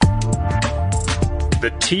The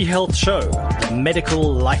T-Health Show, the medical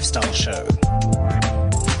lifestyle show.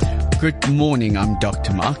 Good morning, I'm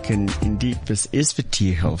Dr. Mark, and indeed this is the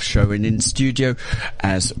T-Health Show. And in studio,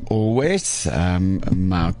 as always,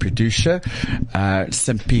 my producer,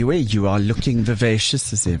 Simpiwe, you are looking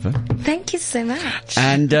vivacious as ever. Thank you so much.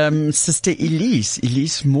 And Sister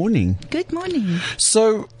Elise, morning. Good morning.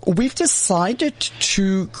 So we've decided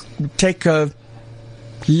to take a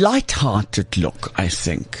light-hearted look, I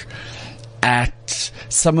think, at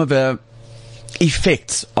some of the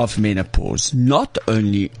effects of menopause, not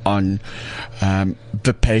only on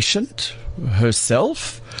the patient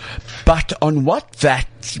herself, but on what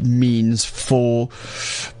that means for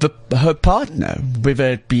her partner, whether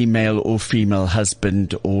it be male or female,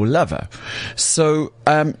 husband or lover. So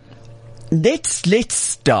let's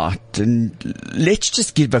start and let's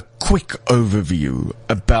just give a quick overview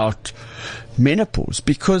about menopause,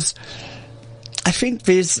 because I think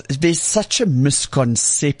there's such a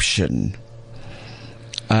misconception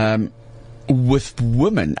with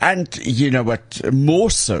women, and you know what, more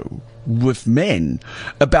so with men,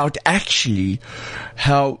 about actually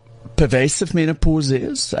how pervasive menopause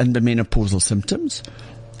is and the menopausal symptoms,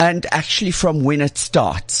 and actually from when it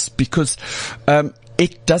starts, because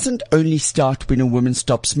it doesn't only start when a woman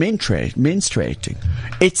stops menstruating.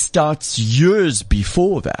 It starts years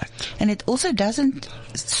before that. And it also doesn't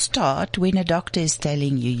start when a doctor is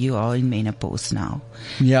telling you you are in menopause now.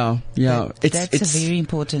 Yeah. That's a very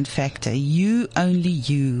important factor. Only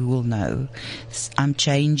you will know. I'm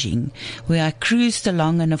changing. Where I cruised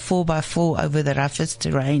along in a 4x4 over the roughest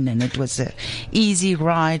terrain and it was a easy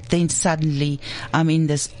ride, then suddenly I'm in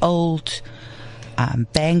this old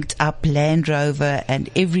banged up Land Rover and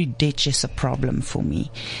every ditch is a problem for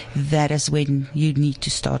me. That is when you need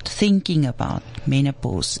to start thinking about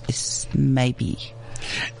menopause. Is maybe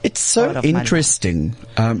it's so interesting,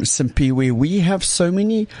 Simpiwe. We have so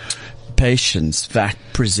many patients that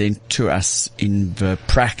present to us in the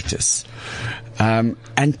practice, and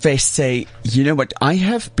they say, you know what, I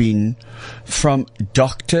have been from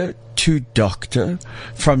doctor to doctor,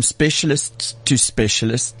 from specialist to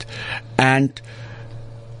specialist, and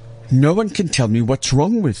no one can tell me what's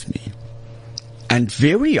wrong with me. And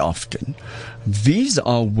very often, these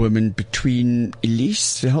are women between,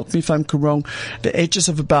 Elise, help me if I'm wrong, the ages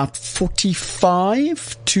of about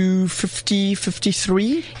 45 to 50,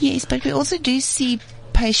 53? Yes, but we also do see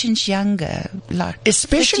patients younger, like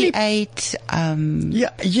especially 38.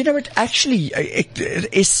 Yeah, you know what, actually,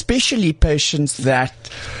 especially patients that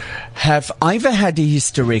have either had a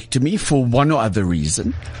hysterectomy for one or other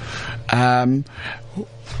reason,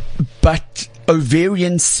 but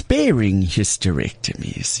ovarian sparing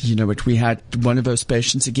hysterectomies. You know what, we had one of those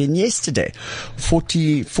patients again yesterday,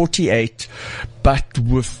 48, but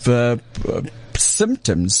with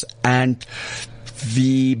symptoms and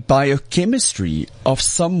the biochemistry of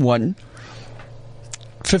someone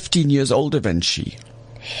 15 years older than she.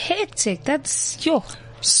 Hectic. That's your.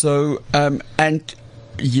 So, and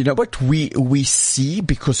you know what we see,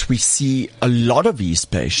 because we see a lot of these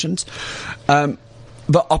patients,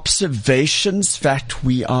 the observations that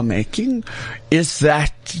we are making is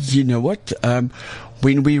that, you know what,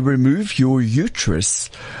 when we remove your uterus,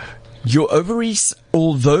 your ovaries,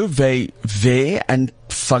 although they're there and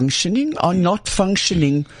functioning, are not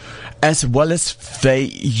functioning as well as they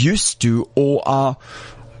used to, or are,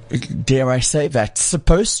 dare I say that,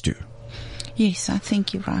 supposed to. Yes, I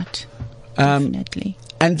think you're right. Definitely.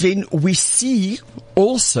 And then we see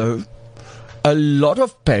also a lot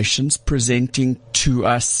of patients presenting to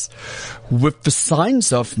us with the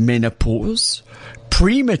signs of menopause,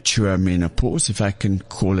 premature menopause, if I can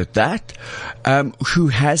call it that, who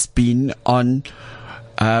has been on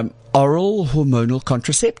oral hormonal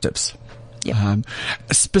contraceptives. Yep.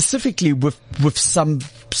 Specifically with some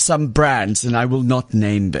brands, and I will not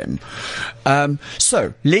name them.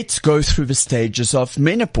 So let's go through the stages of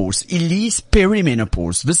menopause. Elise,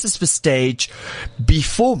 perimenopause. This is the stage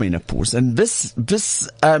before menopause, and this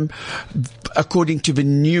according to the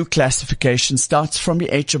new classification, starts from the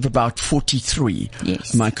age of about 43.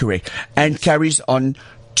 Yes. Am I correct? And carries on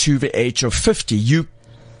to the age of 50. You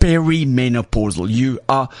perimenopausal. You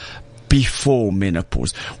are before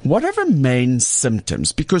menopause. What are the main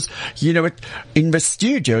symptoms? Because, you know, in the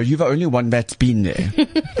studio, you're the only one that's been there.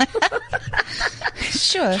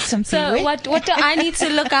 Sure. So what do I need to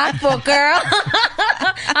look out for, girl?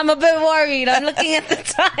 I'm a bit worried. I'm looking at the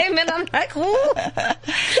time and I'm like, ooh.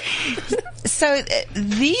 So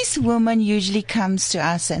these women usually comes to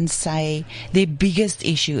us and say their biggest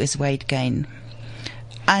issue is weight gain.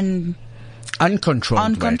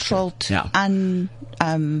 Uncontrolled. Yeah.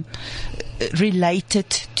 related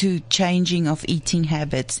to changing of eating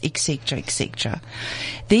habits, etc., etc.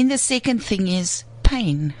 Then the second thing is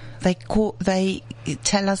pain. They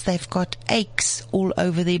tell us they've got aches all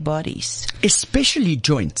over their bodies. Especially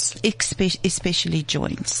joints. Especially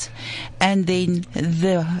joints. And then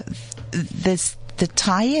the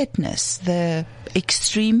tiredness, the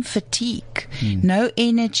extreme fatigue, no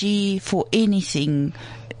energy for anything.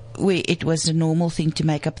 Where it was a normal thing to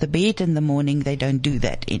make up the bed in the morning, they don't do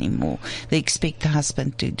that anymore. They expect the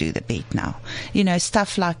husband to do the bed now.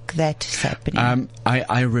 Stuff like that is happening.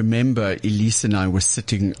 I remember Elise and I were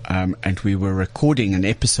sitting, and we were recording an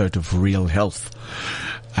episode of Real Health.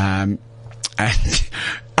 And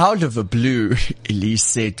out of the blue, Elise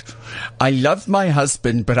said, "I love my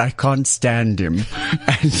husband, but I can't stand him."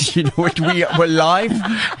 And you know what? We were live,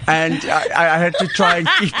 and I had to try and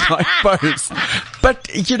keep my pose.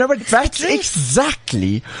 But you know what? That's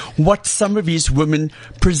exactly what some of these women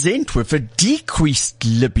present with: a decreased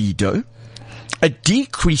libido, a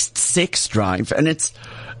decreased sex drive, and it's,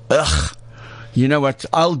 you know what?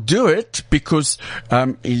 I'll do it because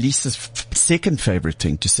Elise's second favorite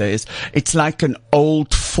thing to say is it's like an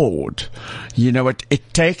old Ford. You know what?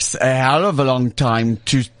 It takes a hell of a long time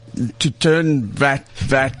to turn that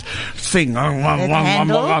thing.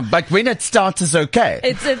 But when it starts, it's okay.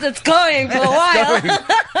 It's going for a while.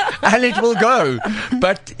 And it will go.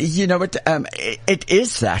 But you know what? It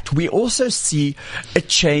is that. We also see a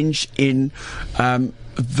change in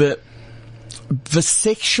the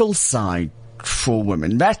sexual side for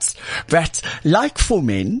women. That's like for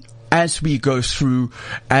men. As we go through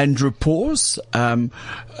andropause,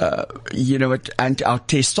 you know, and our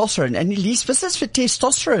testosterone, and at least this is for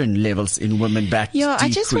testosterone levels in women back. Yeah, decrease. I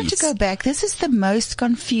just want to go back. This is the most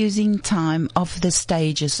confusing time of the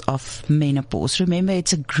stages of menopause. Remember,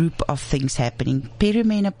 it's a group of things happening: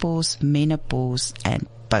 perimenopause, menopause, and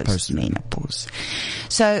postmenopause.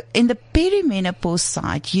 So in the perimenopause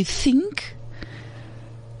side, you think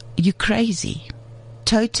you're crazy.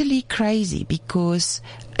 Totally crazy, because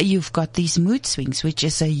you've got these mood swings, which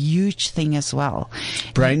is a huge thing as well.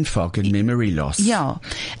 Brain fog and memory loss. Yeah.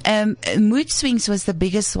 Mood swings was the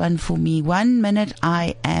biggest one for me. 1 minute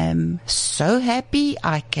I am so happy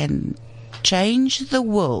I can change the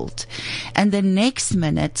world. And the next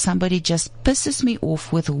minute somebody just pisses me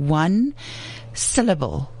off with one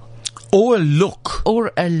syllable. Or a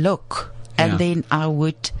look. And then I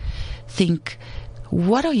would think,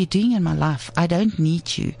 what are you doing in my life? I don't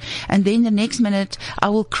need you. And then the next minute I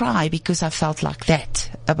will cry because I felt like that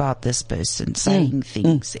about this person saying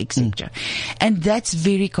things, etc. And that's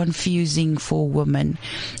very confusing for women.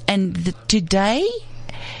 And today,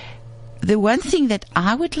 the one thing that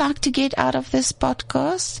I would like to get out of this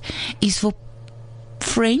podcast is for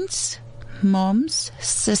friends, moms,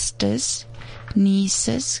 sisters,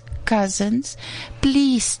 nieces, cousins,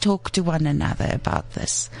 please talk to one another about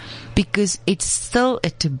this, because it's still a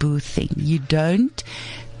taboo thing. You don't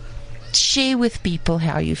share with people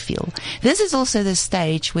how you feel. This is also the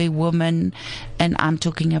stage where women, and I'm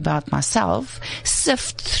talking about myself,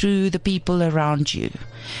 sift through the people around you.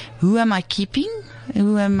 Who am I keeping?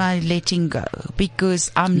 Who am I letting go?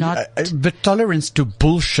 Because I'm not... the tolerance to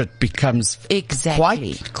bullshit becomes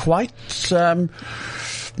exactly quite space.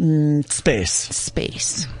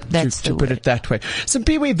 That's to put it that way. So,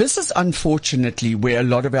 Piwe, this is unfortunately where a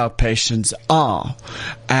lot of our patients are.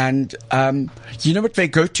 And, you know what? They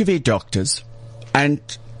go to their doctors and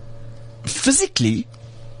physically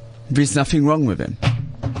there's nothing wrong with them.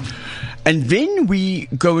 And then we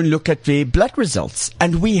go and look at their blood results.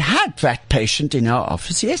 And we had that patient in our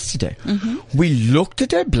office yesterday. We looked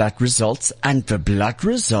at her blood results and the blood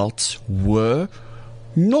results were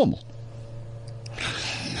normal.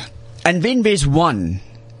 And then there's one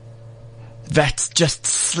that's just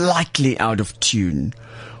slightly out of tune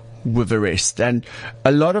with the rest. And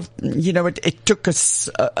a lot of, you know, it took us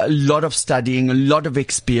a lot of studying, a lot of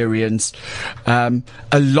experience, a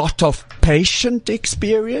lot of patient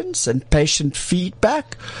experience and patient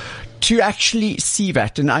feedback to actually see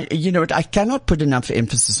that. And I cannot put enough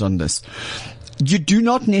emphasis on this. You do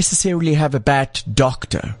not necessarily have a bad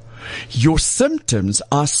doctor. Your symptoms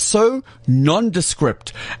are so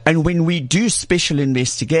nondescript, and when we do special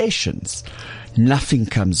investigations, nothing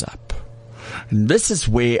comes up. And this is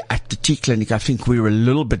where at the T Clinic I think we're a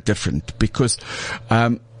little bit different, because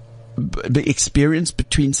the experience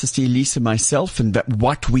between Sister Elise and myself, and that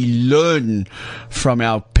what we learn from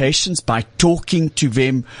our patients by talking to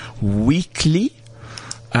them weekly,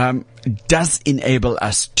 does enable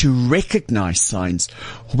us to recognize signs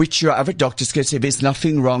which your other doctors can say, there's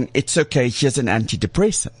nothing wrong, it's okay, here's an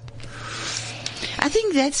antidepressant. I think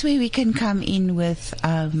think that's where we can come in with,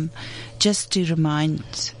 just to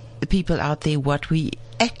remind the people out there what we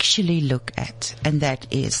actually look at. And that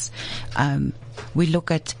is, we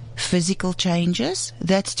look at physical changes.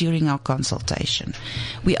 That's during our consultation.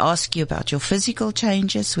 We ask you about your physical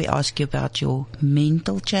changes. We ask you about your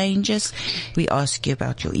mental changes. We ask you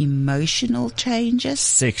about your emotional changes.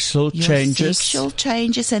 Sexual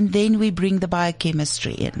changes. And then we bring the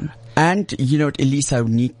biochemistry in. And, you know, Elise, I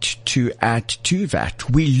need to add to that.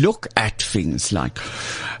 We look at things like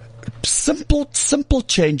simple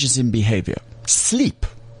changes in behavior. Sleep.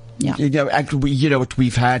 Yeah. You know, and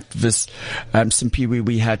we've had this, Simphiwe,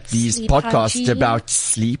 we had these Sleep podcasts hygiene. about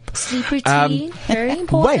sleep. Sleep routine, very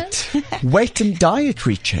important. Weight and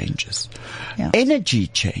dietary changes, energy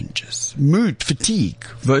changes, mood, fatigue,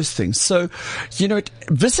 those things. So, you know,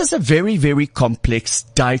 this is a very, very complex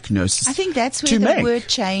diagnosis. I think that's where the word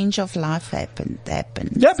change of life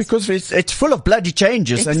happens. Yeah, because it's full of bloody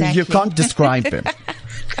changes and you can't describe them.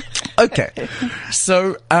 Okay.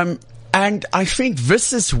 So, and I think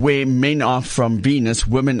this is where men are from Venus,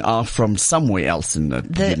 women are from somewhere else in the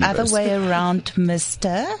universe. The other way around,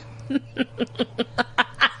 mister.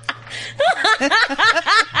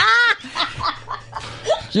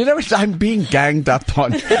 You know what? I'm being ganged up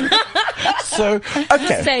on. So,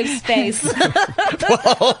 okay. Safe space.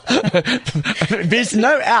 Well, there's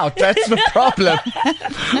no out. That's the problem.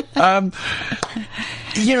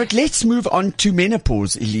 You know, let's move on to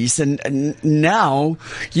menopause, Elise. And now,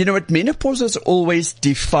 you know what, menopause is always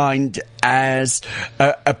defined as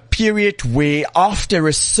a period where after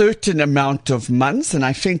a certain amount of months, and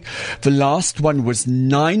I think the last one was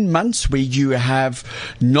 9 months, where you have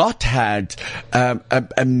not had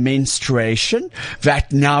a menstruation,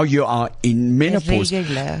 that now you are in menopause. A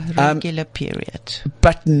regular period.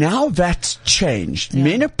 But now that's changed. Yeah.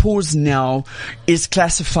 Menopause now is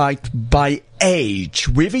classified by age,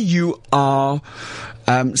 whether you are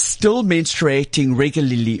still menstruating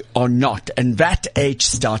regularly or not, and that age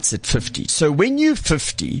starts at 50. So when you're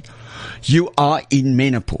 50, you are in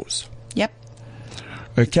menopause. Yep.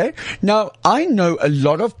 Okay. Now, I know a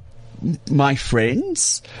lot of my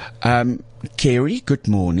friends, Kerry, good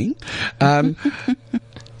morning.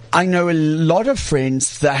 I know a lot of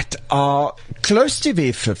friends that are close to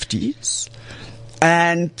their 50s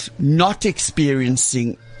and not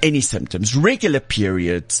experiencing any symptoms, regular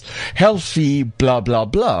periods, healthy, blah, blah,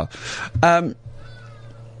 blah.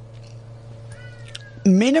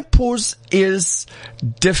 Menopause is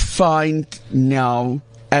defined now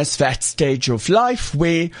as that stage of life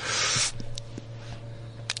where,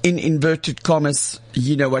 in inverted commas,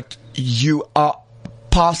 you know what, you are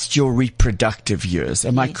past your reproductive years.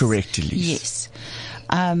 Am I correct, Elise?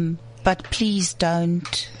 Yes. But please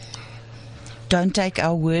don't take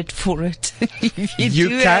our word for it.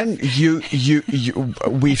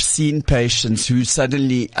 We've seen patients who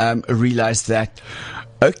suddenly realize that,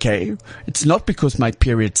 okay, it's not because my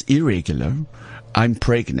period's irregular, I'm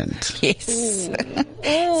pregnant. Yes.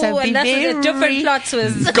 So and that's a different plot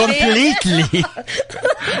twist. Completely.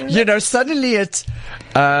 You know, suddenly it's,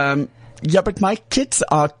 but my kids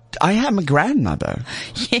I am a grandmother.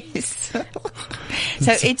 Yes.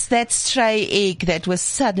 So it's that stray egg that was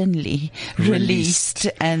suddenly released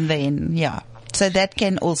and then, So that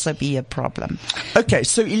can also be a problem. Okay.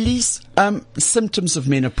 So Elise, symptoms of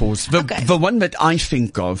menopause. The one that I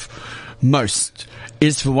think of most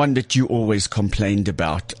is the one that you always complained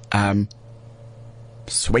about,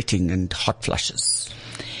 sweating and hot flushes.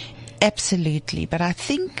 Absolutely. But I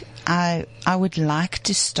think I would like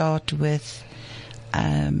to start with,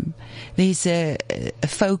 there's a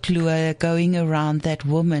folklore going around that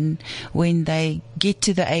women, when they get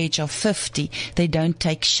to the age of 50, they don't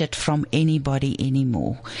take shit from anybody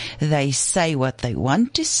anymore. They say what they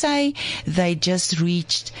want to say. They just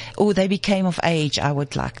reached, or they became of age, I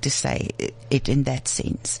would like to say it in that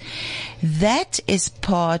sense. That is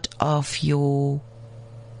part of your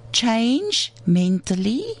change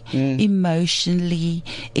mentally, emotionally,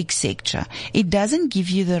 etc. It doesn't give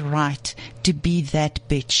you the right to be that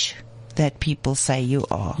bitch that people say you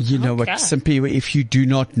are. You know what, Simphiwe, if you do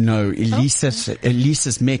not know,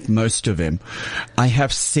 Elisa's met most of them. I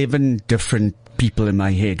have 7 different people in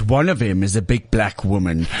my head. One of them is a big black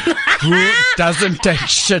woman who doesn't take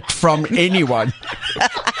shit from anyone.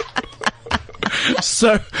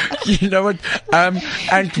 So, you know what,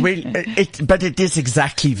 and when but it is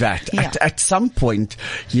exactly that. Yeah. At some point,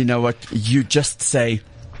 you know what, you just say,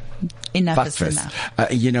 enough fuck is this.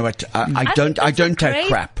 enough. You know what, I don't take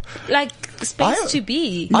crap. Like, space to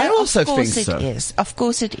be. I also of course think so. It is. Of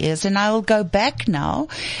course it is. And I will go back now,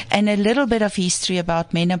 and a little bit of history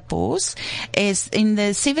about menopause is in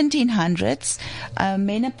the 1700s,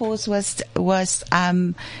 menopause was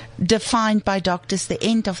defined by doctors the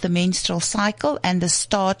end of the menstrual cycle and the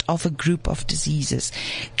start of a group of diseases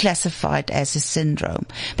classified as a syndrome.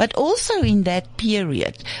 But also in that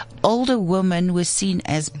period, older women were seen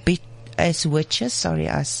as witches. Sorry,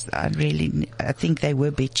 I think they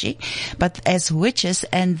were bitchy, but as witches,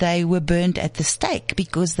 and they were burned at the stake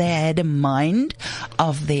because they had a mind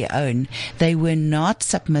of their own. They were not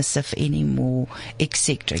submissive anymore,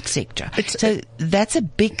 etc., etc. So that's a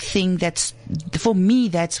big thing. For me,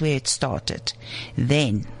 that's where it started.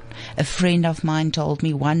 Then a friend of mine told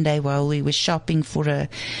me one day while we were shopping for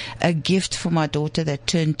a gift for my daughter that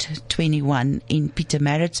turned 21 in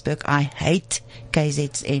Pietermaritzburg. I hate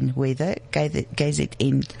KZN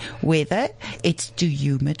weather. It's too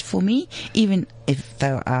humid for me, even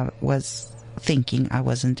though I was thinking I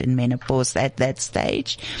wasn't in menopause at that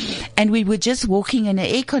stage. And we were just walking in an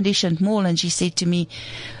air-conditioned mall, and she said to me,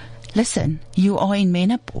 "Listen, you are in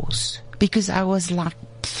menopause." Because I was like,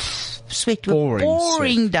 sweat was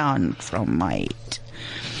pouring down from my head.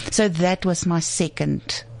 So that was my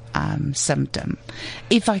second symptom.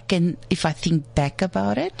 If I think back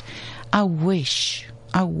about it, I wish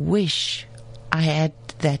I had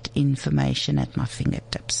that information at my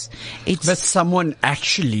fingertips. That someone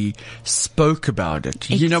actually spoke about it.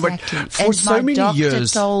 Exactly. You know what? For and so many years, my doctor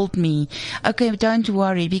told me, "Okay, don't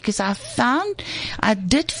worry," because I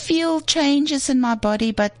did feel changes in my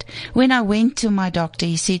body, but when I went to my doctor,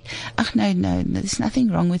 he said, no, there's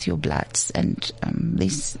nothing wrong with your bloods, and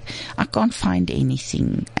I can't find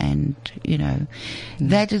anything, and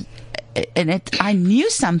that is, and I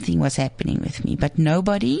knew something was happening with me, but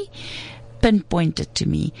nobody pinpointed to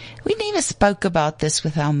me. We never spoke about this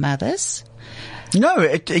with our mothers. No,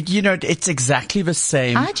 it's exactly the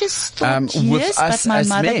same. I just thought, yes, but my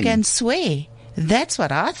mother can swear. That's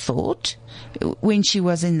what I thought when she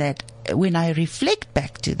was in that, when I reflect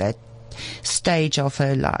back to that stage of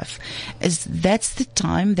her life, that's the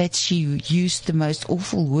time that she used the most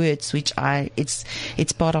awful words, which it's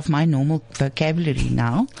part of my normal vocabulary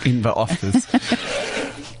now. In the office.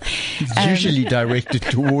 It's usually directed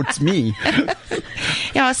towards me.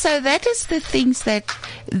 Yeah, so that is the things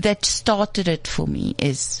that started it for me.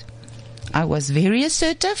 Is I was very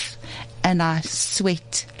assertive, and I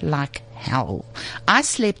sweat like hell. I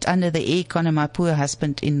slept under the aircon, and my poor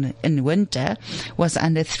husband in winter was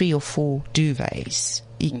under 3 or 4 duvets.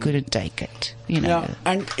 He couldn't take it, Yeah,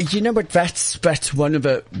 and but that's one of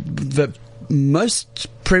the most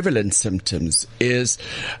prevalent symptoms is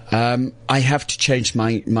I have to change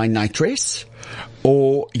my night dress,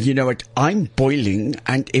 or I'm boiling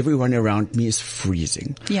and everyone around me is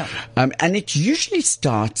freezing. Yeah. And it usually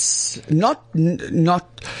starts not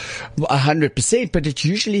 100%, but it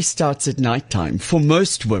usually starts at nighttime for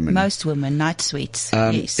most women. Most women, night sweats.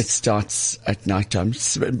 Yes. It starts at nighttime.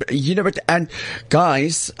 And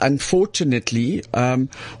guys, unfortunately,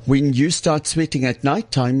 when you start sweating at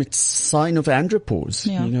nighttime, it's a sign of andropause.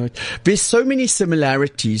 Yeah. There's so many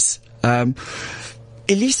similarities.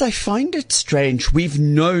 Elise, I find it strange. We've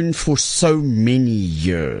known for so many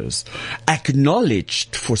years,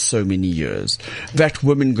 acknowledged for so many years, that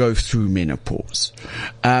women go through menopause.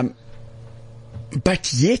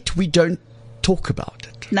 But yet we don't talk about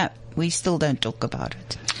it. No, we still don't talk about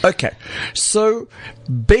it. Okay. So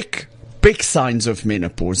big signs of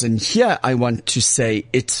menopause. And here I want to say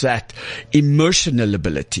it's that emotional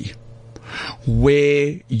ability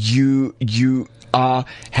where you are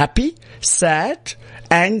happy, sad,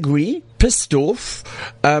 angry, pissed off,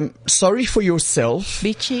 sorry for yourself,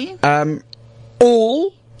 bitchy,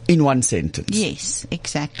 all in one sentence. Yes,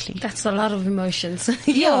 exactly. That's a lot of emotions.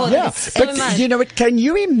 Yeah. But can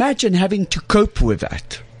you imagine having to cope with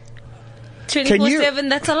that? 24/7,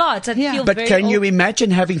 that's a lot. But can you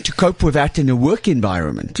imagine having to cope with that in a work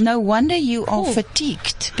environment? No wonder you are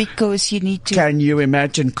fatigued, because you need to. Can you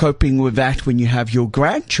imagine coping with that when you have your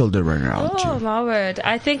grandchildren around you? Oh, my word.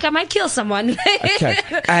 I think I might kill someone. Okay.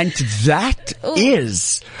 And that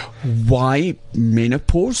is why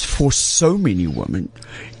menopause for so many women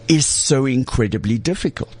is so incredibly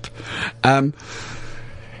difficult. Then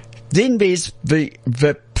there's the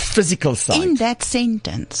physical side. In that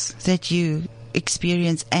sentence that you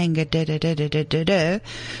experience anger,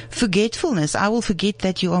 forgetfulness. I will forget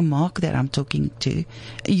that you are Mark that I'm talking to.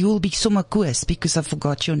 You will be Somakoos because I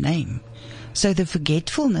forgot your name. So the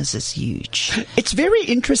forgetfulness is huge. It's very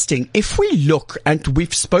interesting. If we look, and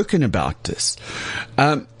we've spoken about this,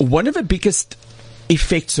 one of the biggest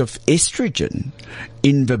effects of estrogen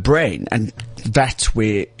in the brain, and that's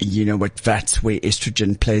where, that's where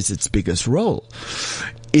estrogen plays its biggest role,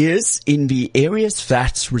 is in the areas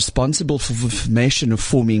that's responsible for the formation of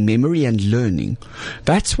forming memory and learning.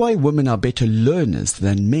 That's why women are better learners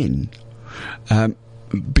than men.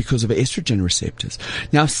 Because of estrogen receptors.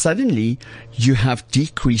 Now, suddenly you have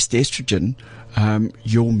decreased estrogen,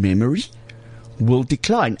 your memory will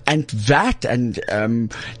decline. And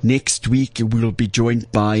next week we'll be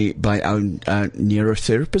joined by our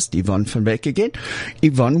neurotherapist, Yvonne van Wyk again.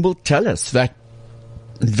 Yvonne will tell us that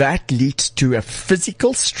leads to a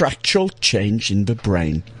physical structural change in the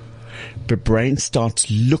brain. The brain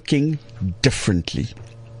starts looking differently.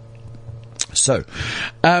 So,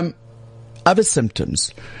 other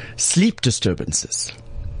symptoms, sleep disturbances.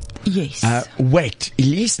 Yes. Wait,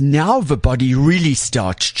 Elise, now the body really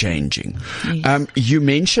starts changing. Yes. You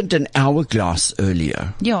mentioned an hourglass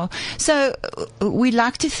earlier. Yeah. So we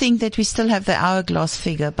like to think that we still have the hourglass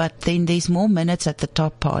figure, but then there's more minutes at the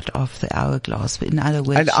top part of the hourglass. In other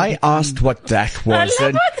words, And I asked what that was. I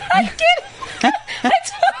love what I get.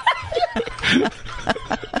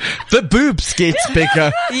 The boobs gets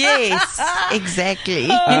bigger. Yes, exactly.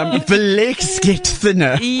 The legs get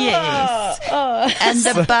thinner. Yes. And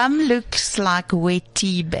the bum looks like wet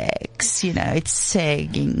tea bags. It's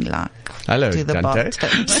sagging like Hello, to the Dante.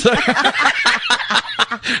 bottom.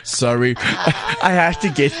 Sorry, I had to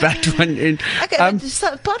get that one in. Okay, but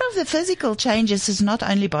so part of the physical changes is not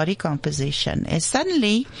only body composition. It's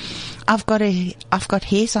suddenly I've got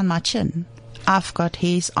hairs on my chin. I've got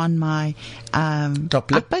hairs on my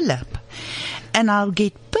Top lip. upper lip. And I'll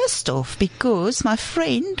get pissed off because my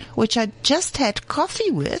friend, which I just had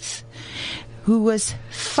coffee with, who was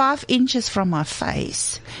 5 inches from my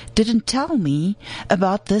face, didn't tell me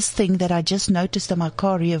about this thing that I just noticed on my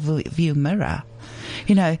car rear view mirror.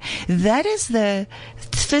 That is the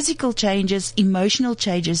physical changes, emotional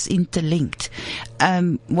changes interlinked.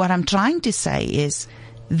 What I'm trying to say is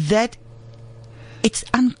that it's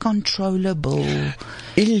uncontrollable.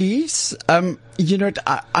 Elise, I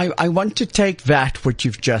want to take that, what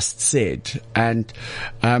you've just said, and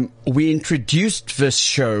we introduced this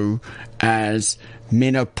show as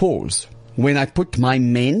menopause when I put my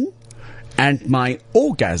men and my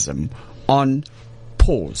orgasm on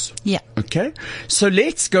pause. Yeah. Okay? So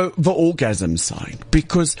let's go the orgasm side,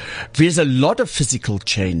 because there's a lot of physical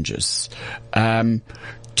changes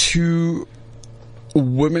to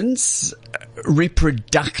women's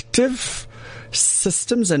reproductive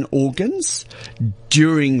systems and organs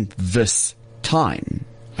during this time.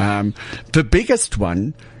 The biggest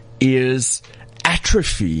one is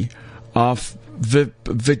atrophy of the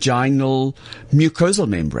vaginal mucosal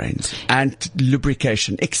membranes and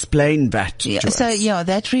lubrication. Explain that to us.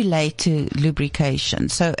 That relate to lubrication.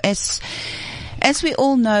 So as we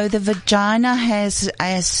all know, the vagina has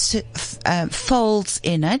folds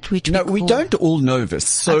in it, which we don't all know this.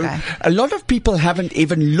 So Okay. a lot of people haven't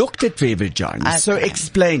even looked at their vagina. Okay. So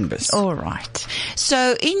explain this. All right.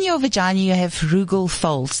 So in your vagina, you have rugal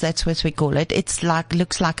folds. That's what we call it.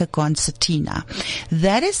 Looks like a concertina.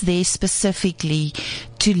 That is there specifically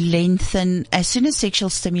to lengthen. As soon as sexual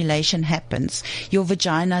stimulation happens, your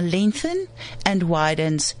vagina lengthens and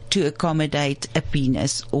widens to accommodate a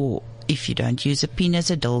penis, or if you don't use a penis,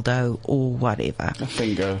 a dildo or whatever.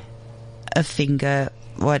 A finger,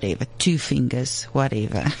 whatever. 2 fingers,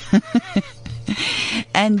 whatever.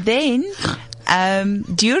 And then,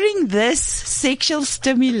 during this sexual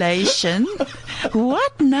stimulation,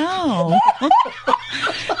 what now?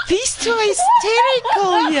 These two are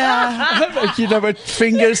hysterical, yeah.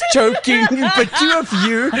 Fingers choking. The two of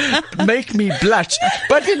you make me blush.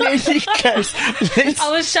 But in any case, I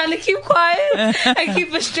was trying to keep quiet and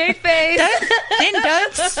keep a straight face.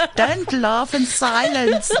 Don't laugh in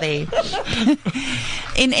silence there.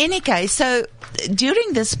 In any case, so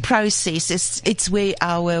during this process, it's where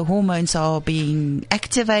our hormones are being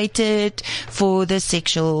activated for the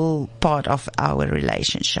sexual part of our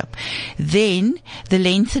relationship. Then the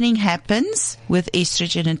lengthening happens with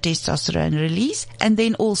estrogen and testosterone release, and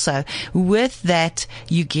then also with that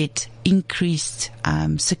you get increased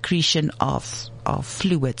secretion of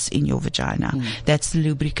fluids in your vagina. That's the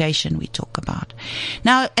lubrication we talk about.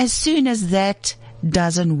 Now, as soon as that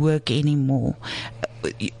doesn't work anymore,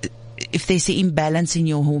 if there's an imbalance in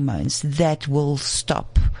your hormones, that will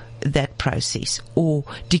stop that process or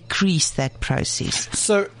decrease that process.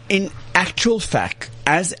 So in actual fact,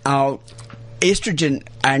 as our estrogen,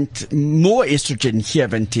 and more estrogen here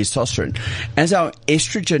than testosterone, as our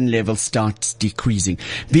estrogen level starts decreasing,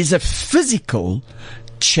 there's a physical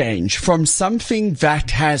change from something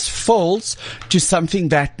that has folds to something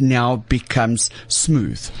that now becomes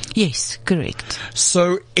smooth. Yes, correct.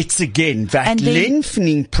 So it's again that And then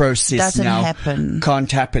lengthening process doesn't now happen.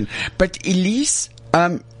 can't happen. But Elise,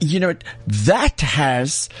 that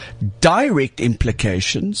has direct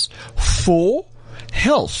implications for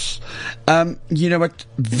health.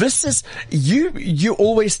 This is, you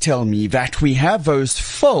always tell me that we have those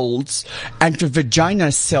folds and the vagina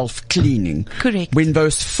is self-cleaning. Correct. When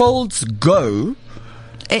those folds go,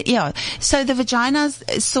 Yeah. So the vagina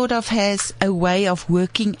sort of has a way of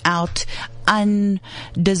working out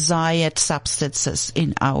undesired substances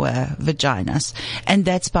in our vaginas. And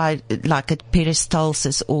that's by like a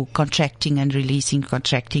peristalsis, or contracting and releasing.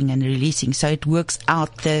 So it works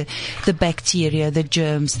out the bacteria, the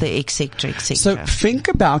germs, the et cetera, et cetera. so think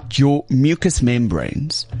about your mucous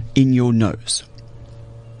membranes in your nose.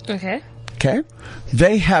 Okay. Okay?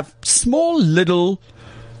 They have small little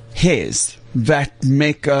hairs that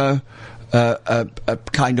make a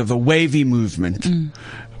kind of a wavy movement.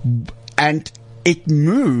 And it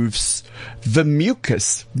moves the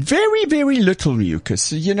mucus, very, very little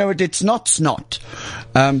mucus. It's not snot,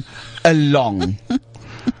 along.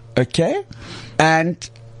 Okay? And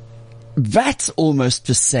that's almost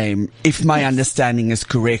the same, if my understanding is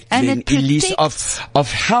correct, And then, it Elise, protects-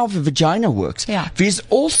 of how the vagina works. Yeah. There's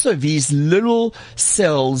also these little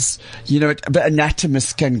cells, the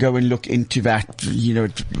anatomist can go and look into that,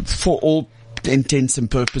 for all intents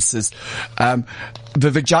and purposes. The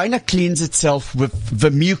vagina cleans itself with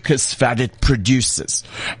the mucus that it produces.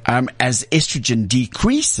 As estrogen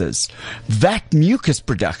decreases, that mucus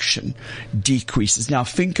production decreases. Now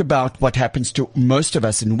think about what happens to most of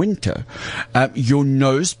us in winter. Your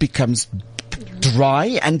nose becomes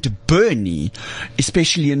dry and burny,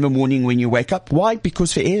 especially in the morning when you wake up. Why?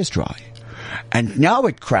 Because the air is dry. And now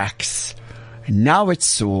it cracks, and now it's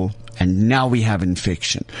sore, and now we have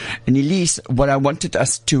infection. And Elise, what I wanted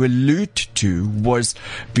us to allude to was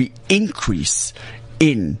the increase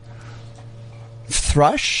in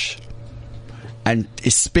thrush and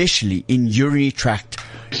especially in urinary tract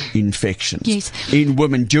infections Yes. in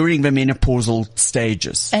women during the menopausal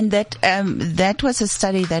stages. And that was a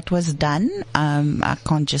study that was done. I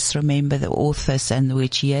can't just remember the authors and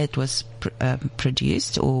which year it was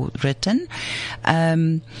produced or written.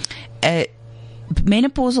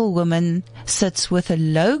 Menopausal woman sits with a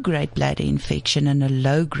low-grade bladder infection and a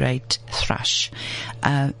low-grade thrush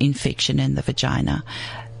infection in the vagina.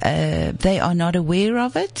 They are not aware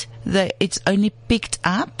of it. It's only picked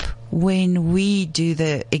up when we do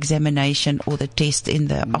the examination or the test in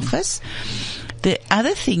the office. The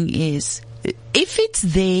other thing is, if it's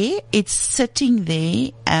there, it's sitting there,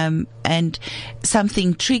 and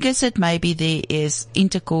something triggers it, maybe there is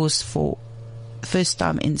intercourse for first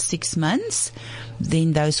time in 6 months,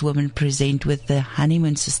 then those women present with the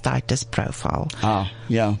honeymoon cystitis profile.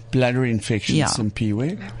 Bladder infections Yeah. and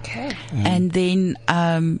PWEG. Okay. And then,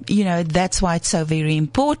 that's why it's so very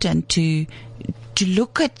important to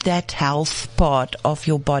look at that health part of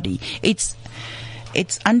your body. It's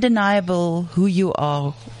undeniable who you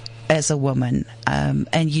are as a woman,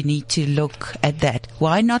 and you need to look at that.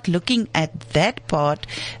 Why not looking at that part,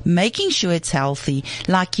 making sure it's healthy,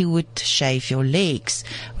 like you would shave your legs,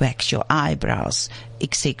 wax your eyebrows,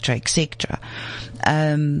 etc., etc.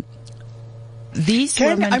 These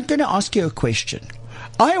women, I'm going to ask you a question.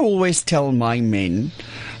 I always tell my men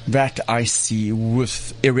that I see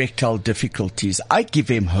with erectile difficulties, I give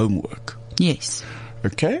them homework. yes,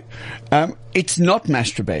 Okay? It's not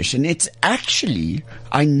masturbation. It's actually,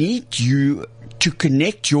 I need you to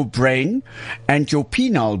connect your brain and your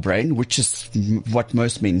penile brain, which is what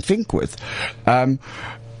most men think with,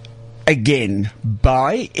 again,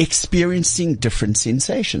 by experiencing different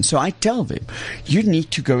sensations. So I tell them, you need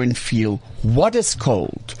to go and feel what is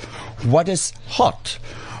cold, what is hot,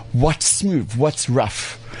 what's smooth, what's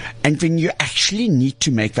rough. And then you actually need to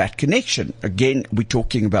make that connection. Again, we're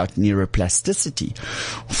talking about neuroplasticity.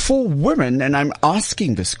 For women, and I'm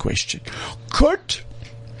asking this question, could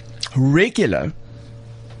regular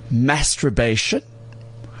masturbation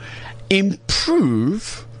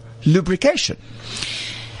improve lubrication?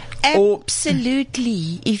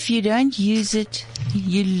 absolutely. If you don't use it,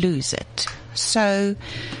 you lose it. So,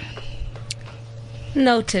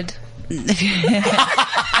 Noted.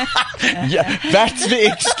 Yeah, that's the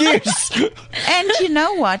excuse. and you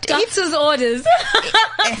know what? Doctor's orders.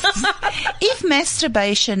 If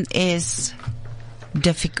masturbation is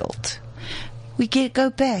difficult, we go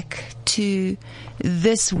back to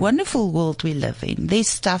this wonderful world we live in. There's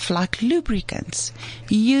stuff like lubricants.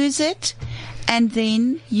 Use it, and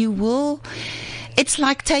then you will It's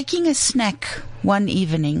like taking a snack one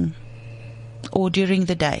evening or during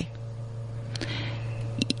the day.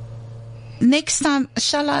 Next time,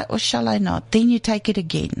 shall I or shall I not? Then you take it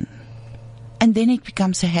again. And then it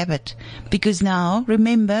becomes a habit. Because now,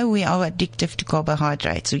 remember, we are addicted to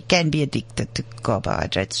carbohydrates. We can be addicted to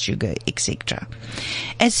carbohydrates, sugar, etc.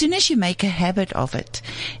 As soon as you make a habit of it,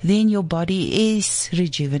 then your body is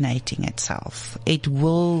rejuvenating itself. It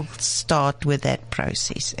will start with that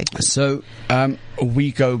process again. So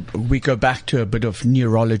we go back to a bit of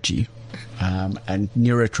neurology and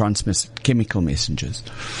chemical messengers.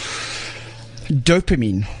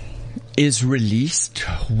 Dopamine is released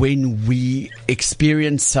when we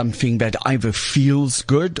experience something that either feels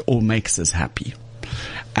good or makes us happy.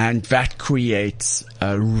 And that creates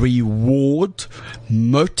a reward,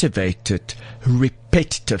 motivated,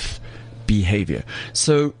 repetitive behavior.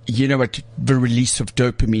 So, you know what, the release of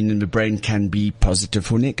dopamine in the brain can be positive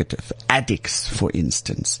or negative. Addicts, for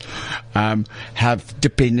instance, have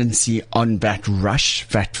dependency on that rush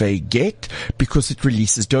that they get because it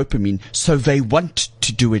releases dopamine. So they want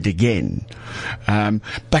to do it again.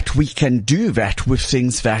 But we can do that with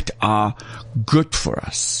things that are good for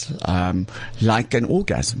us, like an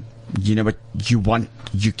orgasm. You know what,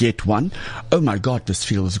 you get one. Oh my God, this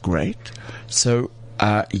feels great. So,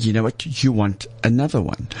 you know what, you want another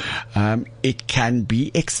one. It can be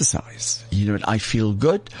exercise. You know what, I feel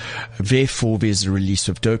good. Therefore, there's a release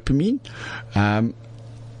of dopamine.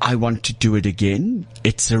 I want to do it again.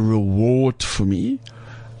 It's a reward for me.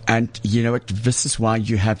 And you know what, this is why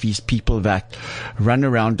you have these people that run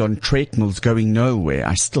around on treadmills going nowhere.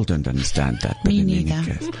 I still don't understand that. But Me in neither. any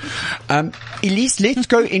case. Elise, let's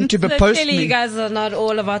go into the So post. clearly you guys are not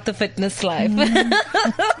all about the fitness life.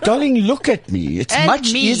 Darling, look at me. It's And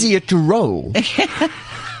much me. easier to roll.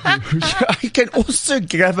 I can also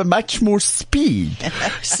have much more speed.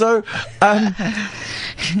 So,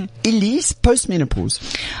 Elise,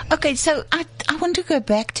 postmenopause. Okay, so I want to go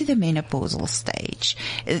back to the menopausal stage.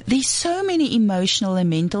 There's so many emotional and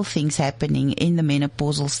mental things happening in the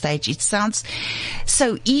menopausal stage. It sounds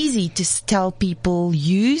so easy to tell people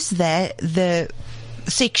use the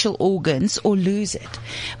sexual organs or lose it.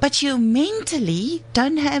 But you mentally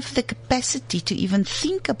don't have the capacity to even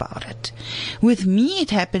think about it. With me, it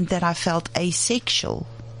happened that I felt asexual,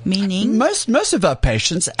 meaning Most of our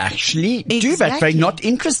patients actually do that. They're Exactly. not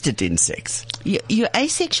interested in sex. you're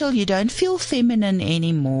asexual, you don't feel feminine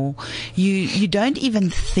anymore. You don't even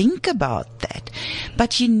think about that.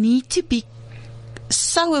 But you need to be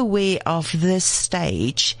so aware of this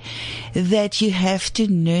stage that you have to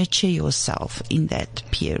nurture yourself in that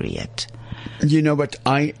period. You know what?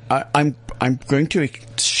 I'm going to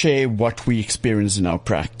share what we experience in our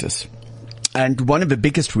practice, and one of the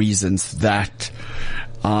biggest reasons that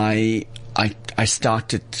I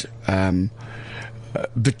started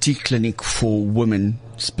the T clinic for women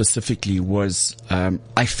specifically was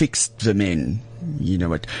I fixed the men. You know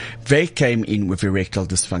what? They came in with erectile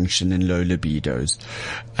dysfunction and low libidos.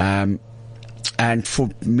 And for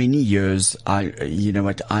many years,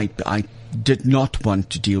 I did not want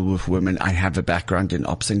to deal with women. I have a background in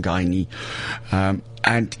obs and gynae.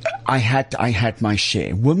 And I had my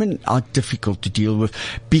share. Women are difficult to deal with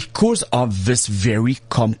because of this very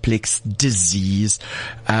complex disease,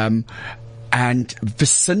 and the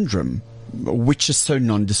syndrome, which is so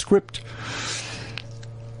nondescript.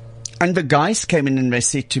 And the guys came in and they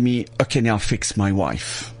said to me, okay, now fix my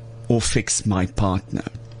wife or fix my partner.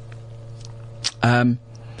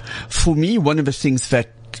 For me, one of the things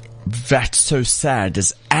that's so sad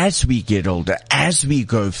is as we get older, as we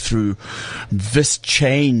go through this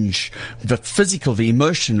change, the physical, the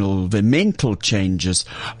emotional, the mental changes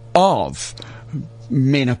of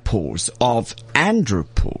menopause, of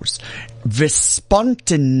andropause, the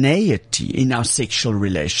spontaneity in our sexual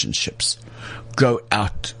relationships go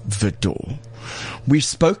out the door. We've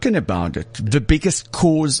spoken about it. The biggest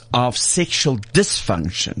cause of sexual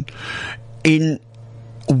dysfunction in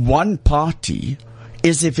one party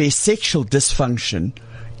is if there's sexual dysfunction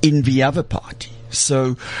in the other party.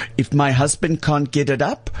 So if my husband can't get it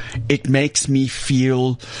up, it makes me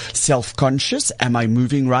feel self-conscious. Am I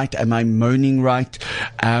moving right? Am I moaning right?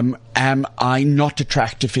 Am I not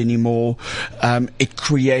attractive anymore? It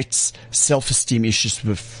creates self-esteem issues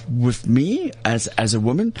with me as a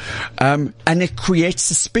woman. And it creates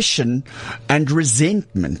suspicion and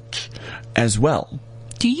resentment as well.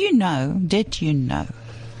 Did you know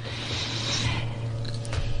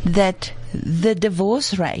that the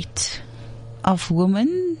divorce rate of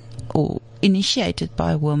women, or initiated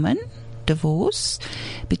by women, divorce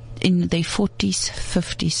in their 40s,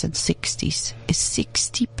 50s and 60s is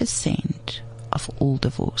 60% of all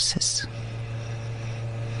divorces?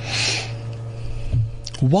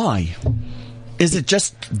 Why? Is it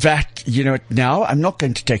just that, now I'm not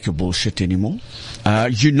going to take your bullshit anymore?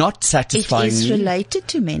 You're not satisfying me? It is related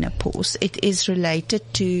to menopause. It is related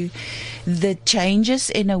to the changes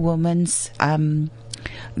in a woman's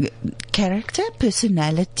character,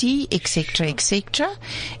 personality, etc., etc.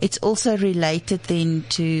 It's also related then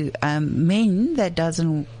to men that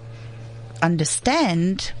doesn't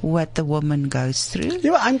understand what the woman goes through.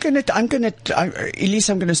 Elise,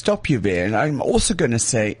 I'm gonna stop you there, and I'm also gonna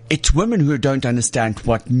say it's women who don't understand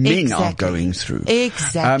what men are going through.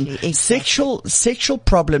 Exactly. Sexual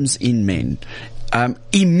problems in men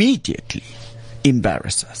immediately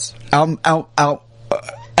embarrass us.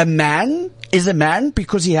 A man is a man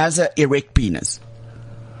because he has an erect penis.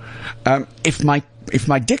 If my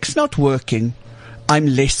dick's not working, I'm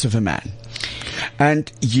less of a man.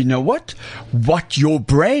 And you know what? What your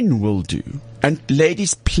brain will do, and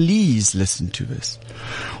ladies, please listen to this.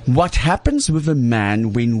 What happens with a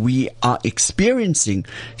man when we are experiencing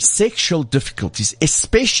sexual difficulties,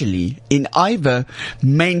 especially in either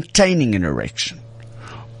maintaining an erection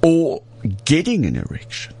or getting an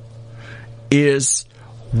erection, is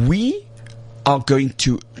we are going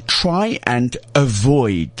to try and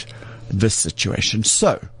avoid this situation.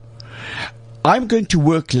 So, I'm going to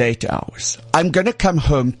work late hours. I'm going to come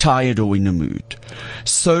home tired or in a mood,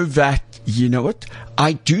 so that,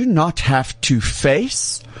 I do not have to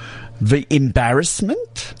face the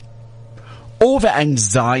embarrassment or the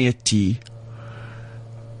anxiety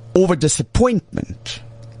or the disappointment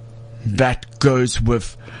that goes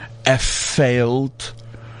with a failed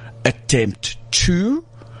attempt to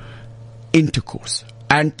intercourse.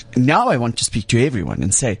 And now I want to speak to everyone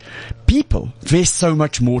and say, people, there's so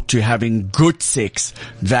much more to having good sex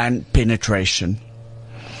than penetration.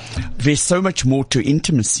 There's so much more to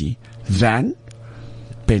intimacy than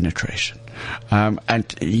penetration. And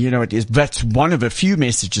that's one of the few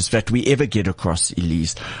messages that we ever get across,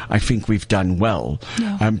 Elise. I think we've done well.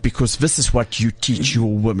 Yeah. Because this is what you teach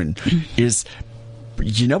your women is,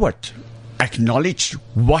 acknowledge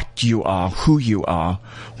what you are, who you are,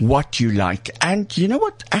 what you like. And you know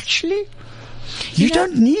what? Actually, you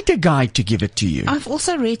don't need a guy to give it to you. I've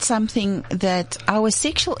also read something that our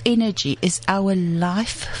sexual energy is our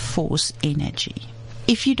life force energy.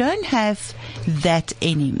 If you don't have that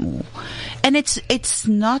anymore, and it's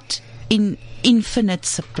not in infinite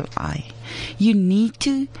supply, you need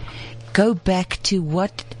to go back to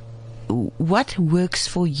what works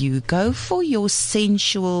for you. Go for your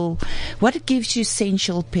what gives you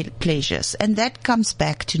sensual pleasures. And that comes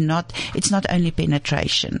back to it's not only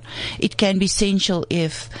penetration. It can be sensual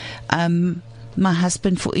if, my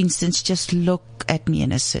husband, for instance, just look at me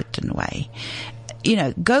in a certain way.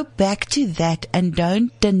 Go back to that and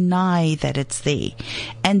don't deny that it's there.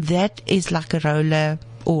 And that is like a roller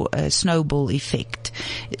or a snowball effect.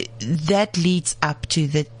 That leads up to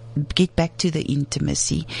get back to the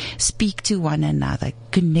intimacy, speak to one another,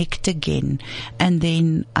 connect again, and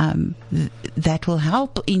then that will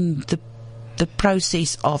help in the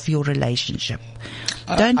process of your relationship.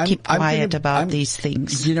 Don't keep quiet about these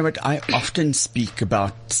things. You know what? I often speak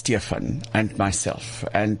about Stefan and myself,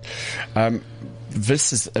 and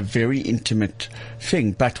this is a very intimate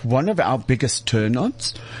thing. But one of our biggest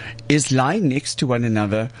turn-ons is lying next to one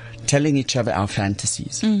another, telling each other our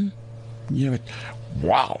fantasies. Mm. You know,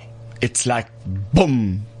 wow. It's like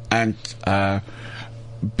boom. And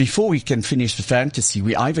before we can finish the fantasy,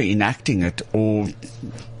 we're either enacting it or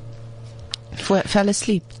fell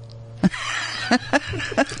asleep.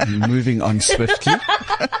 Moving on swiftly.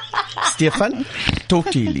 Stefan,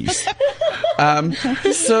 talk to Elise.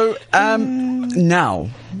 Now,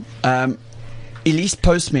 Elise,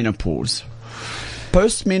 postmenopause.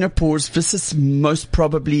 Postmenopause, this is most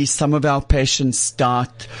probably some of our patients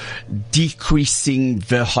start decreasing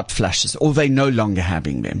the hot flashes, or they're no longer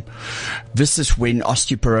having them. This is when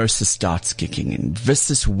osteoporosis starts kicking in. This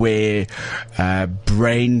is where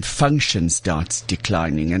brain function starts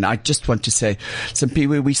declining. And I just want to say,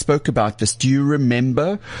 Simpiwe, we spoke about this. Do you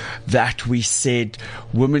remember that we said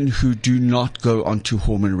women who do not go onto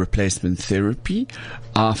hormone replacement therapy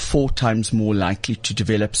are 4 times more likely to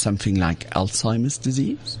develop something like Alzheimer's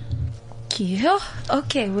disease? Yeah.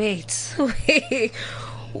 Okay, wait.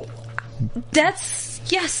 That's,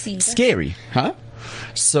 yes. Scary, huh?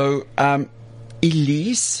 So,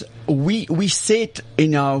 Elise, we said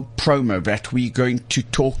in our promo that we're going to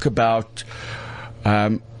talk about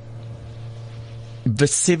the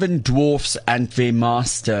seven dwarfs and their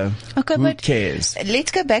master. Okay, Who but cares?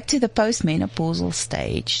 let's go back to the postmenopausal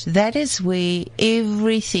stage. That is where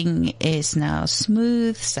everything is now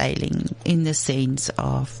smooth sailing, in the sense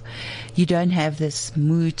of you don't have this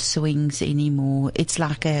mood swings anymore. It's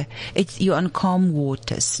like you're on calm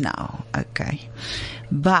waters now. Okay.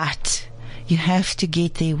 But you have to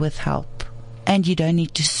get there with help, and you don't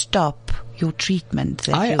need to stop your treatment.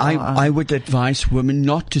 I would advise women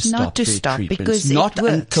not to stop their treatments, because not it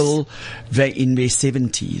works. until they're in their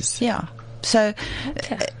 70s. Yeah. So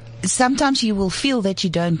sometimes you will feel that you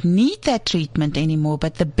don't need that treatment anymore,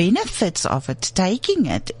 but the benefits of it, taking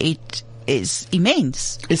it is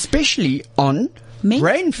immense. Especially on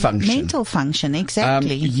brain function. Mental function,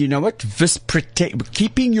 exactly. You know what? This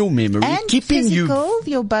keeping your memory, and keeping physical,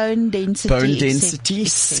 your bone density,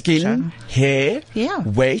 skin, hair,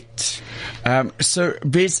 weight. So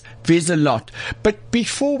there's a lot. But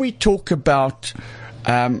before we talk about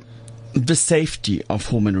the safety of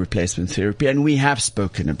hormone replacement therapy, and we have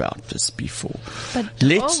spoken about this before. But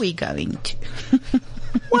are we going to?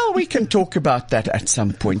 Well, we can talk about that at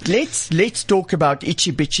some point. Let's talk about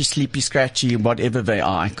itchy, bitchy, sleepy, scratchy, whatever they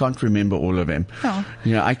are. I can't remember all of them. Oh.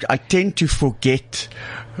 You know, I tend to forget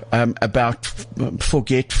about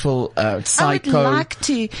forgetful psycho. I would like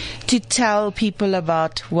to tell people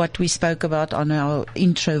about what we spoke about on our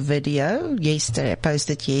intro video yesterday,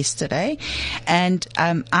 posted yesterday. And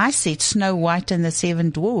I said Snow White and the Seven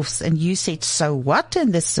Dwarfs, and you said so what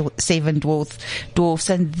and the Seven Dwarfs,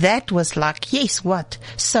 and that was like, yes, what?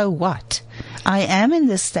 So what? I am in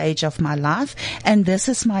this stage of my life, and this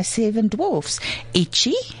is my seven dwarfs.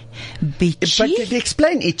 Itchy, bitchy. But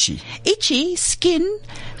explain itchy. Itchy, skin,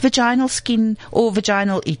 vaginal skin or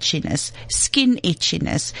vaginal itchiness, skin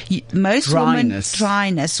itchiness. Most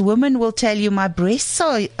dryness. Women will tell you my breasts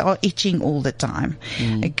are itching all the time.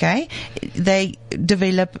 Okay? They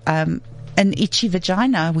develop an itchy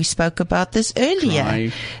vagina. We spoke about this earlier.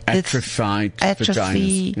 Dry, atrophy,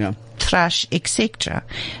 vaginas. Yeah. Thrush, etc.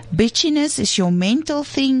 Bitchiness is your mental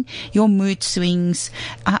thing, your mood swings.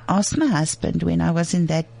 I asked my husband when I was in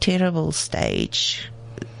that terrible stage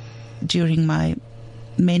during my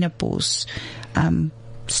menopause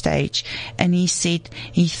stage, and he said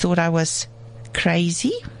he thought I was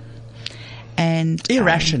crazy and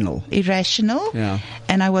irrational. Yeah.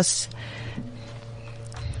 And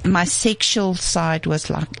my sexual side was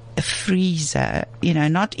like a freezer,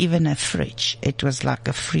 not even a fridge. It was like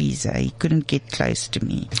a freezer. He couldn't get close to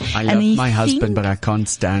me. I love my husband, but I can't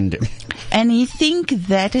stand him. And he think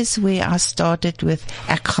that is where I started with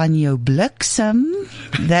Ek gaan jou bliksem.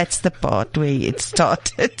 That's the part where it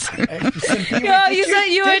started. Yeah, you said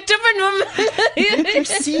you were a different woman. Did you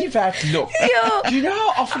see that look? Yeah. Do you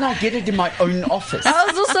know how often I get it in my own office? I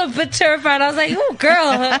was also a bit terrified. I was like, oh,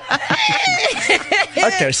 girl.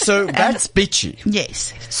 Okay, so that's bitchy.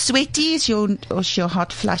 Yes. Sweaty is your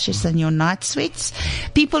hot flushes and your night sweats.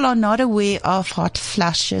 People are not aware of hot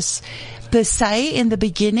flushes per se in the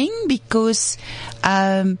beginning because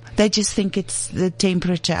they just think it's the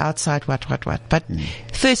temperature outside, what. But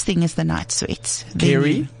first thing is the night sweats.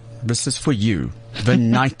 Gary, this is for you. The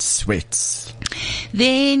night sweats.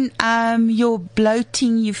 Then your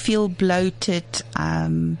bloating, you feel bloated.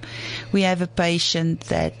 We have a patient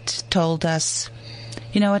that told us,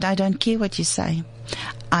 you know what, I don't care what you say.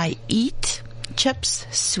 I eat chips,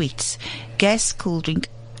 sweets, gas, cool drink.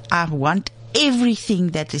 I want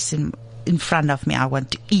everything that is in front of me. I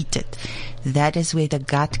want to eat it. That is where the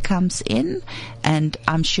gut comes in. And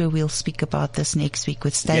I'm sure we'll speak about this next week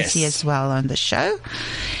with Stacey as well on the show.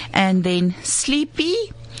 And then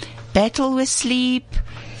sleepy, battle with sleep.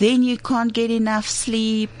 Then you can't get enough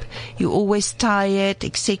sleep. You're always tired,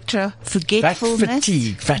 etc. Forgetfulness.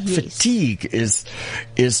 That fatigue is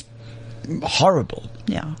horrible.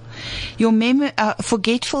 Yeah. Your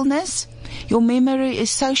forgetfulness. Your memory is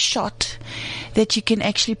so short that you can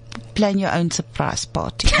actually plan your own surprise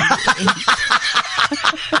party.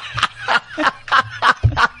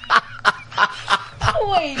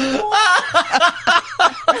 Wait, what?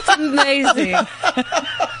 That's amazing.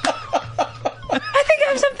 I think I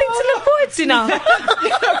have something to look forward to now.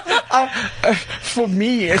 For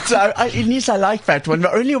me, Inez, I like that one.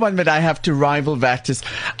 The only one that I have to rival that is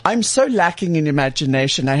I'm so lacking in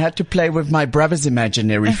imagination. I had to play with my brother's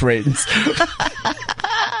imaginary friends.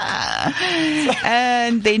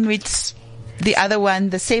 And then the other one,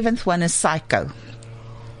 the seventh one is psycho.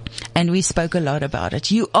 And we spoke a lot about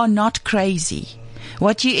it. You are not crazy.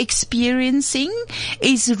 What you're experiencing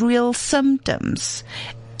is real symptoms.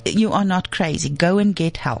 You are not crazy. Go and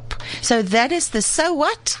get help. So that is the so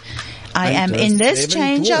what. I am those in this 7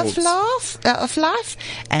 change dwarfs. of life,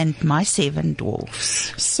 and my 7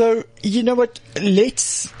 dwarfs. So, you know what?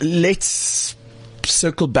 Let's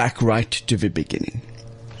circle back right to the beginning.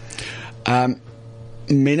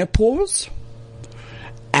 Menopause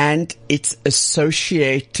and its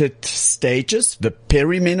associated stages, the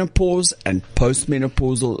perimenopause and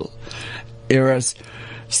postmenopausal eras,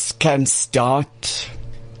 can start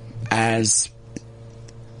as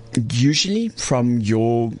usually from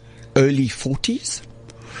your early 40s,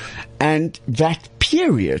 and that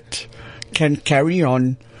period can carry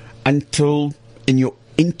on until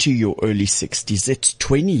into your early 60s. It's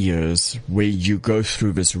 20 years where you go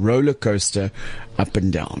through this roller coaster up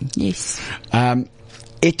and down. Yes.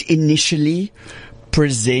 It initially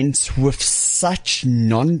presents with such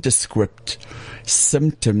nondescript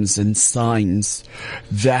symptoms and signs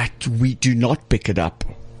that we do not pick it up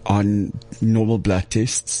on normal blood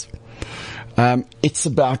tests. It's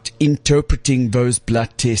about interpreting those blood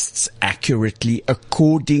tests accurately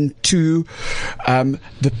according to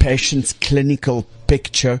the patient's clinical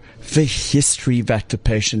picture, the history that the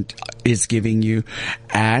patient is giving you,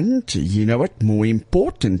 and, you know what, more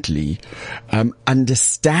importantly,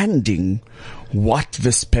 understanding what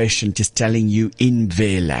this patient is telling you in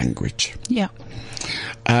their language. Yeah.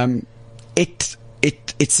 It's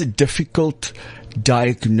a difficult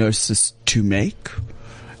diagnosis to make,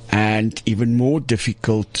 and even more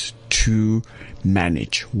difficult to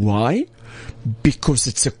manage. Why? Because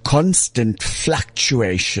it's a constant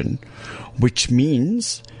fluctuation, which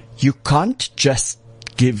means you can't just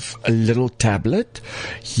give a little tablet.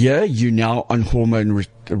 Here, you're now on hormone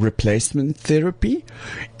replacement therapy.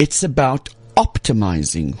 It's about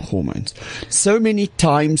optimizing hormones. So many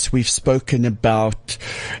times we've spoken about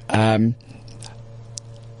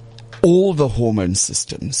all the hormone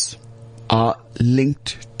systems are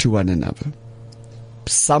linked to one another,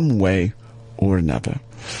 some way or another.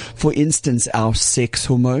 For instance, our sex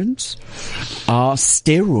hormones are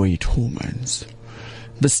steroid hormones.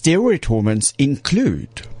 The steroid hormones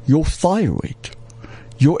include your thyroid,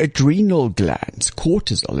 your adrenal glands,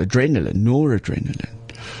 cortisol, adrenaline, noradrenaline,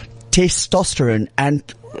 testosterone, and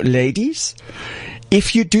ladies,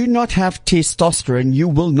 if you do not have testosterone, you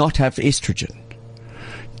will not have estrogen.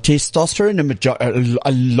 Testosterone,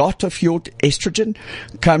 a lot of your estrogen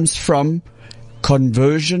comes from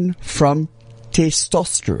conversion from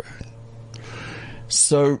testosterone.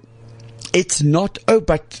 So it's not,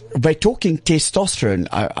 but by talking testosterone,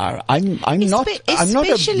 I'm not a man.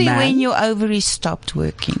 Especially when your ovaries stopped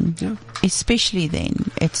working. Yeah. Especially then.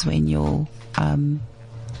 It's when you're,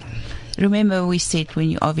 remember we said when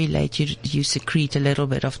you ovulate, you secrete a little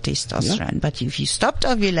bit of testosterone. Yeah. But if you stopped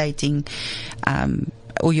ovulating,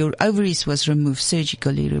 or your ovaries was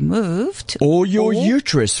surgically removed, or your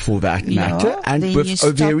uterus for that matter, and then with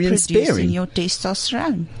ovarian sparing, your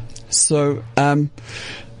testosterone. So,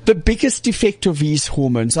 the biggest effect of these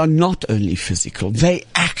hormones are not only physical; they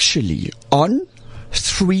actually on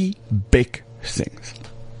 3 big things.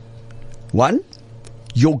 1,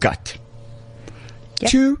 your gut.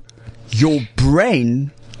 Yep. 2, your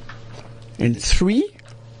brain, and 3,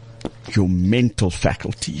 your mental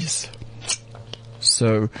faculties.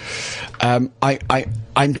 So, I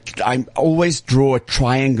always draw a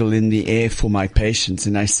triangle in the air for my patients,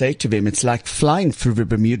 and I say to them, it's like flying through the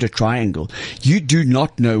Bermuda Triangle. You do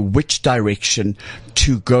not know which direction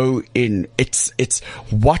to go in. It's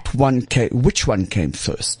which one came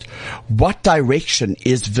first? What direction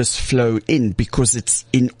is this flow in? Because it's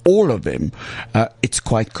in all of them. It's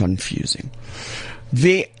quite confusing.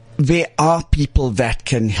 There are people that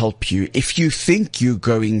can help you. If you think you're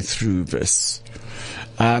going through this,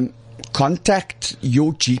 contact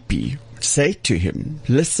your GP. Say to him,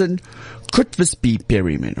 listen, could this be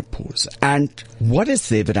perimenopause? And what is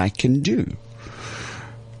there that I can do?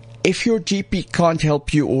 If your GP can't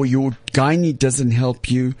help you or your gynae doesn't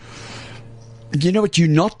help you, you know what, you're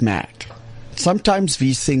not mad. Sometimes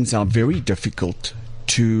these things are very difficult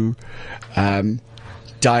to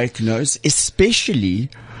diagnose,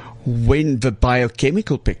 especially when the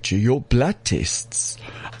biochemical picture, your blood tests,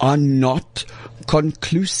 are not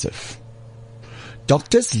conclusive.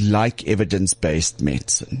 Doctors like evidence-based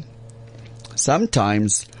medicine.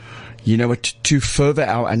 Sometimes, you know, to further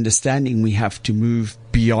our understanding, we have to move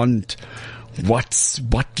beyond what is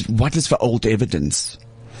the old evidence.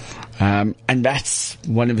 And that's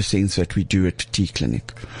one of the things that we do at the T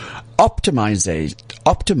Clinic. Optimizing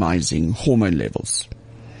hormone levels.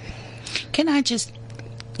 Can I just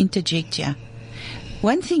interject here?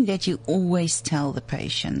 One thing that you always tell the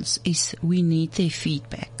patients is we need their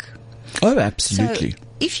feedback. Oh, absolutely. So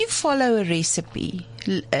if you follow a recipe,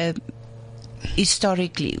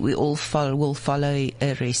 historically, we all will follow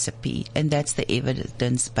a recipe, and that's the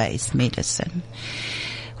evidence-based medicine.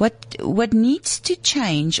 What needs to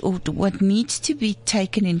change, or what needs to be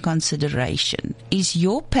taken in consideration, is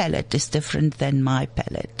your palate is different than my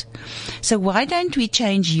palate. So why don't we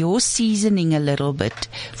change your seasoning a little bit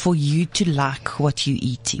for you to like what you're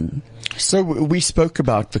eating? So we spoke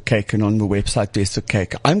about the cake, and on the website there's the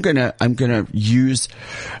cake. I'm gonna use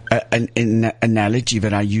an analogy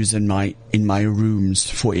that I use in my rooms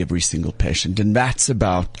for every single patient, and that's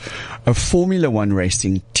about a Formula One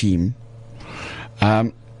racing team.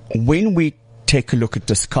 When we take a look at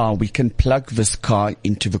this car, we can plug this car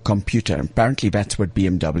into the computer. Apparently that's what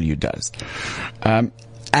BMW does.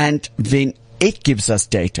 And then it gives us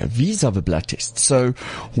data. These are the blood tests. So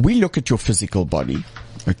we look at your physical body,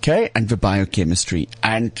 okay, and the biochemistry.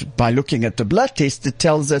 And by looking at the blood test, it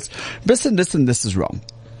tells us this and this and this is wrong.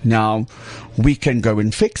 Now, we can go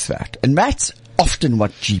and fix that. And that's often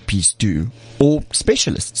what GPs do, or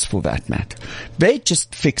specialists for that matter. They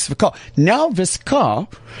just fix the car. Now this car,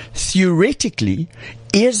 theoretically,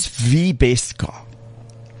 is the best car.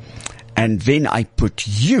 And then I put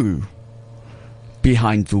you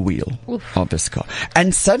behind the wheel of this car.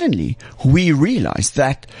 And suddenly we realize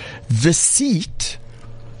that the seat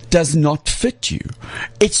does not fit you.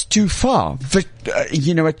 It's too far.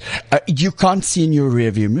 You know what? You can't see in your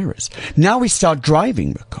rearview mirrors. Now we start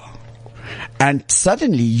driving the car. And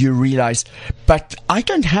suddenly you realize, but I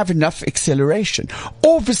don't have enough acceleration.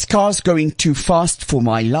 Or this car's going too fast for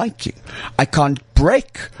my liking. I can't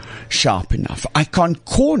brake sharp enough. I can't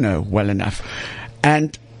corner well enough.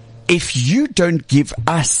 And if you don't give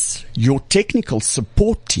us, your technical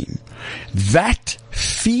support team, that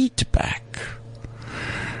feedback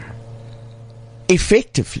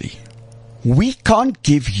effectively, we can't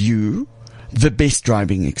give you the best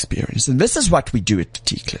driving experience. And this is what we do at the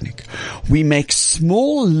T-Clinic. We make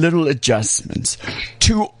small little adjustments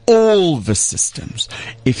to all the systems.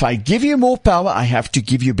 If I give you more power, I have to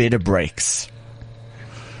give you better brakes.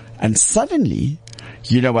 And suddenly,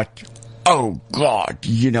 you know what? Oh God,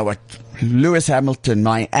 you know what? Lewis Hamilton,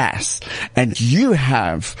 my ass. And you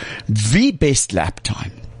have the best lap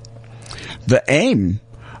time. The aim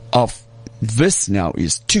of this now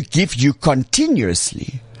is to give you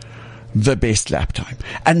continuously the best lap time.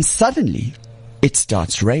 And suddenly it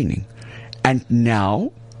starts raining. And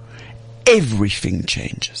now everything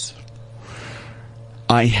changes.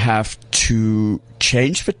 I have to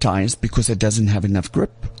change the tires because it doesn't have enough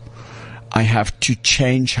grip. I have to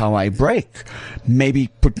change how I brake, maybe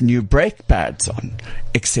put new brake pads on,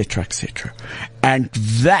 etc., etc. And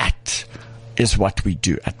that is what we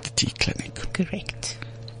do at the T-Clinic. Correct.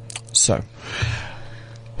 So,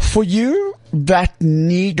 for you that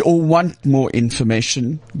need or want more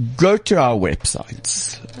information, go to our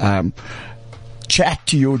websites. Chat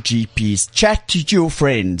to your GPs, chat to your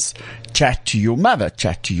friends, chat to your mother,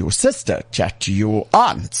 chat to your sister, chat to your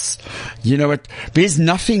aunts. You know what? There's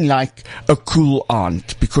nothing like a cool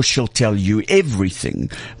aunt because she'll tell you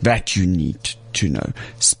everything that you need to know.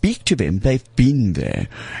 Speak to them. They've been there.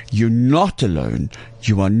 You're not alone.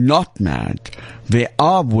 You are not mad. There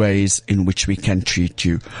are ways in which we can treat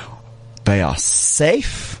you. They are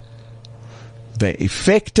safe. They're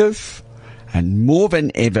effective. And more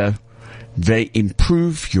than ever, they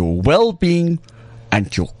improve your well-being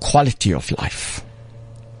and your quality of life.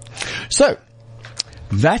 So,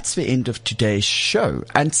 that's the end of today's show.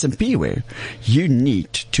 And Simpiwe, you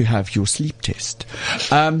need to have your sleep test.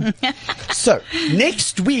 So,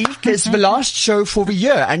 next week is the last show for the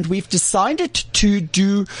year, and we've decided to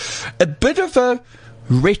do a bit of a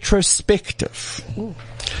retrospective. Ooh.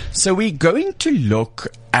 So we're going to look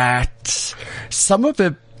at some of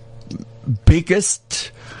the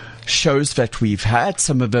biggest shows that we've had,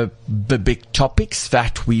 some of the big topics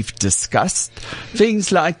that we've discussed,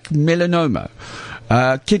 things like melanoma,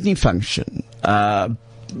 kidney function,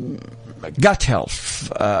 gut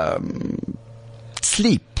health,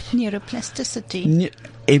 sleep, neuroplasticity,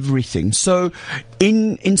 everything. So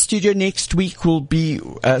in studio next week will be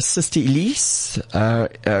Sister Elise,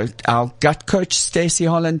 our gut coach Stacey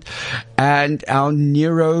Holland, and our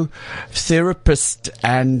neurotherapist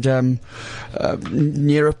and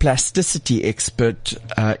neuroplasticity expert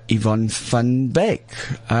Yvonne van Beek.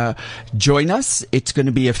 Join us. It's going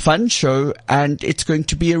to be a fun show, and it's going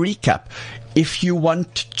to be a recap. If you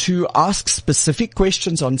want to ask specific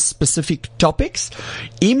questions on specific topics,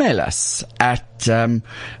 email us at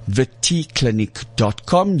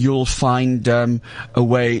thetclinic.com. You'll find a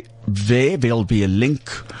way there. There'll be a link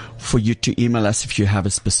for you to email us if you have a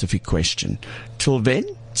specific question. Till then,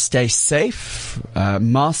 stay safe,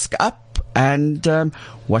 mask up, and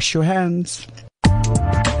wash your hands.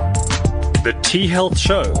 The T-Health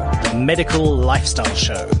Show, medical lifestyle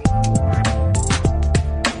show.